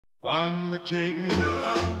I'm the king,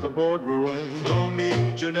 the boardroom, don't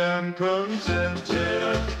need your damn consent.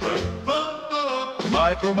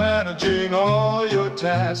 Micromanaging all your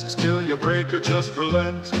tasks till you break or just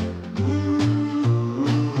relent.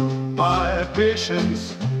 My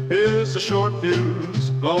patience is a short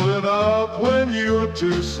fuse, blowing up when you're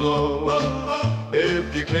too slow.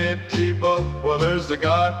 If you can't keep up, well, there's the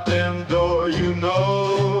goddamn door, you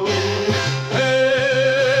know.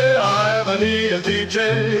 Hey, I'm an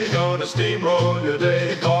ENTJ, gonna steamroll your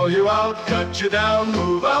day, call you out, cut you down,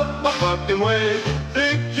 move out my fucking way.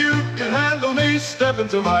 Think you can handle me? Step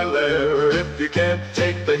into my lair. If you can't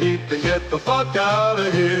take the heat, then get the fuck out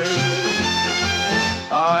of here.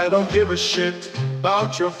 I don't give a shit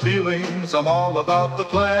about your feelings, I'm all about the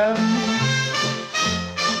plan.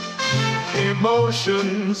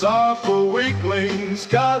 Emotions are for weaklings,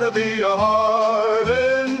 gotta be a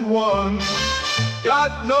hardened one.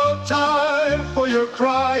 Got no time for your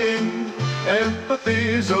crying,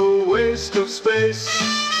 empathy's a waste of space.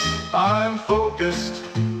 I'm focused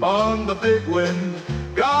on the big win,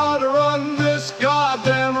 gotta run this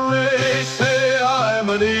goddamn race. Hey, I'm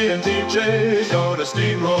an ENTJ, gonna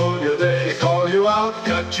steamroll your day, call you out,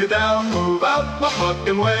 cut you down, move out my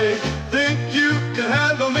fucking way. Think you can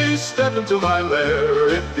handle me? Step into my lair.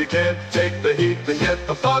 If you can't take the heat, then get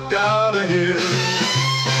the fuck out of here.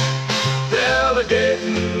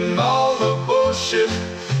 Delegating all the bullshit,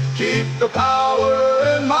 keep the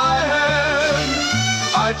power in my hand.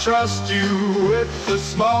 I trust you with the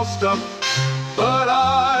small stuff, but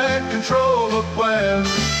I control the plan.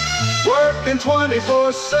 Working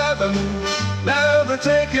 24/7, never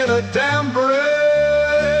taking a damn break.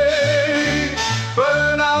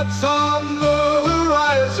 Burnout's on the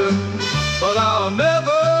horizon, but I'll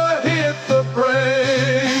never hit the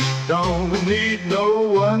brake. Don't need no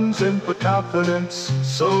one's input, confidence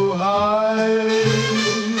so high.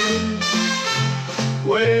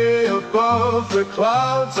 Way above the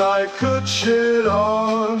clouds, I could shit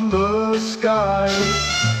on the sky.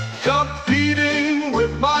 Competing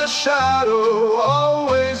with my shadow,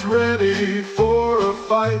 always ready for a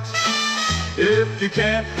fight. If you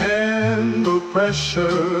can't handle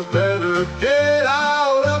pressure, better get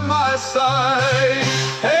out of my sight.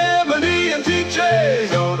 Hey, I'm an ENTJ,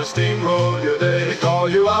 gonna steamroll your day, call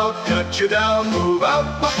you out, cut you down, move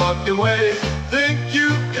out my fucking way. Think you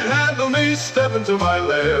can handle me? Step into my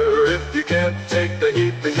lair. If you can't take the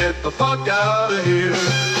heat, then get the fuck out of here.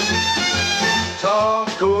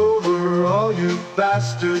 Talk over all you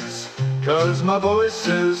bastards, 'cause my voice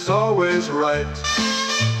is always right.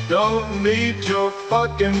 Don't need your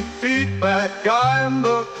fucking feedback, I'm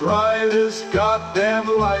the brightest goddamn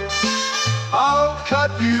light. I'll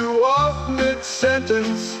cut you off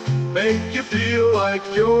mid-sentence, make you feel like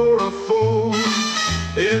you're a fool.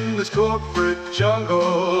 In this corporate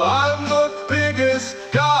jungle, I'm the biggest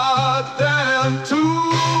goddamn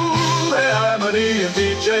tool. Hey, I'm an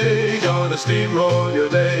ENTJ, gonna steamroll your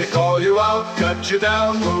day, call you out, cut you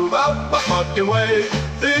down, move out my fucking way.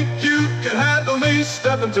 Think you can handle me?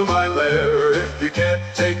 Step into my lair. If you can't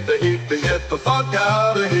take the heat, then get the fuck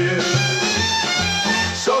out of here.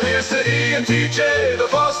 So here's to ENTJ, the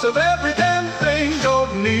boss of every damn thing.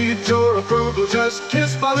 Don't need your approval, just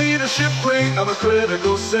kiss my leadership ring. I'm a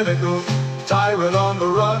critical, cynical tyrant on the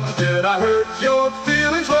run. Did I hurt your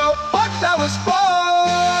feelings? Well, fuck, that was fun.